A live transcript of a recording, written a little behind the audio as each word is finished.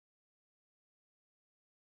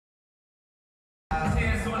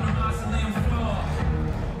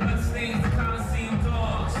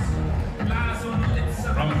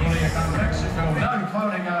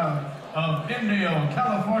Reno,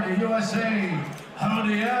 California, USA,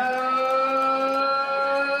 Jodiel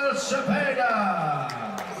Cepeda.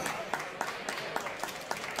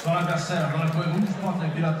 Son adversaire dans le coin rouge porte un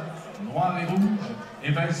pilote noir et rouge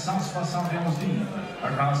et pèse 171 livres.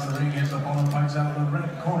 Across the ring, his opponent fights out of the red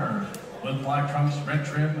corner. With black trunks, red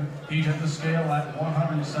trim, he hit the scale at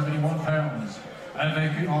 171 pounds.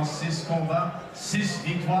 Vaincu en 6 combats, 6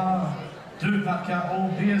 victoires, 2 par KO.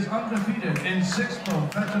 He is undefeated in 6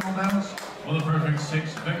 professional bouts with a perfect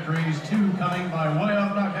 6 victories, 2 coming by way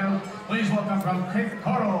of knockout. Please welcome from Cape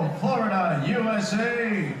Coral, Florida,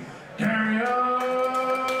 USA, Dario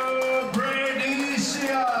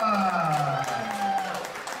Bredicean.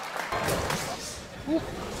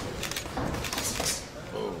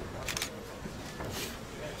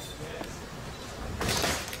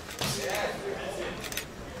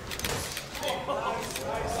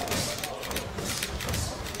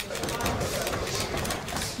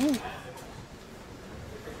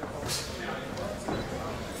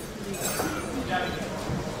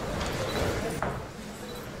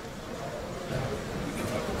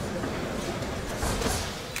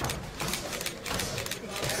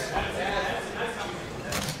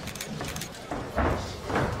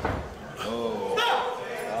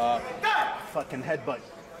 Fucking headbutt.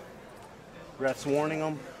 Ref's warning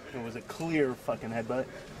him. It was a clear fucking headbutt.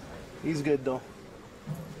 He's good though.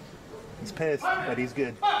 He's pissed, but he's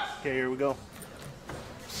good. Okay, here we go.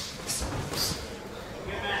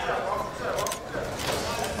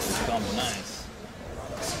 Nice.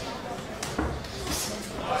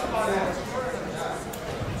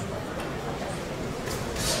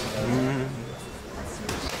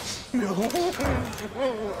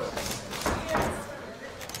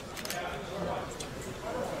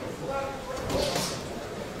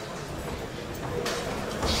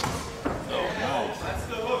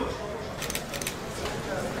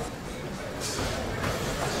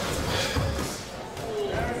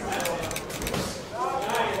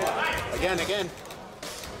 Again.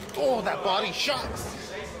 Oh, that body shot.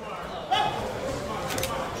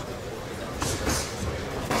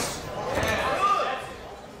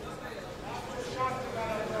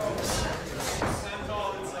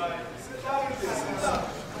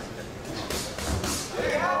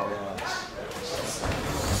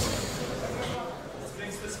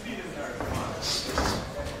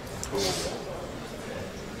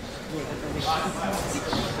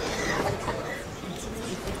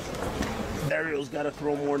 Dario's got to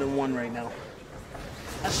throw more than one right now.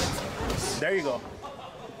 There you go.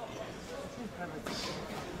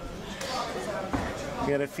 I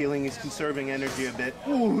get a feeling he's conserving energy a bit.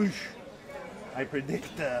 Whoosh. I predict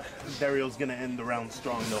Dario's going to end the round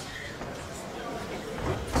strong though.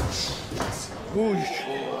 Whoosh.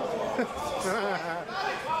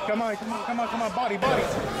 Come on, body.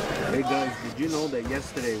 Hey guys, did you know that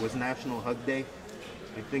yesterday was National Hug Day?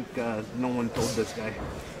 I think no one told this guy.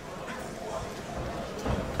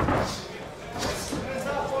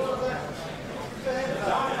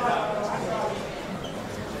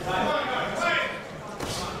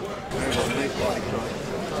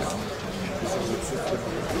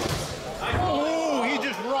 Oh, he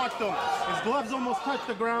just rocked him. His gloves almost touched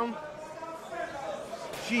the ground.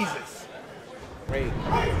 Jesus. Great.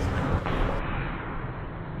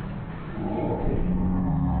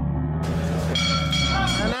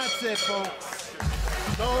 And that's it, folks.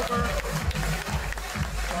 It's over.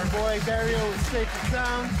 Our boy Dario is safe and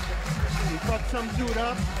sound. He fucked some dude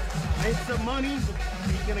up, made some money.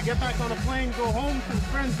 He's gonna get back on a plane, go home to his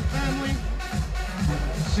friends and family.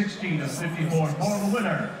 16-54 for the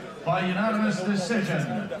winner by unanimous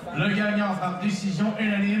decision. Le gagnant par décision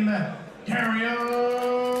unanime, Dario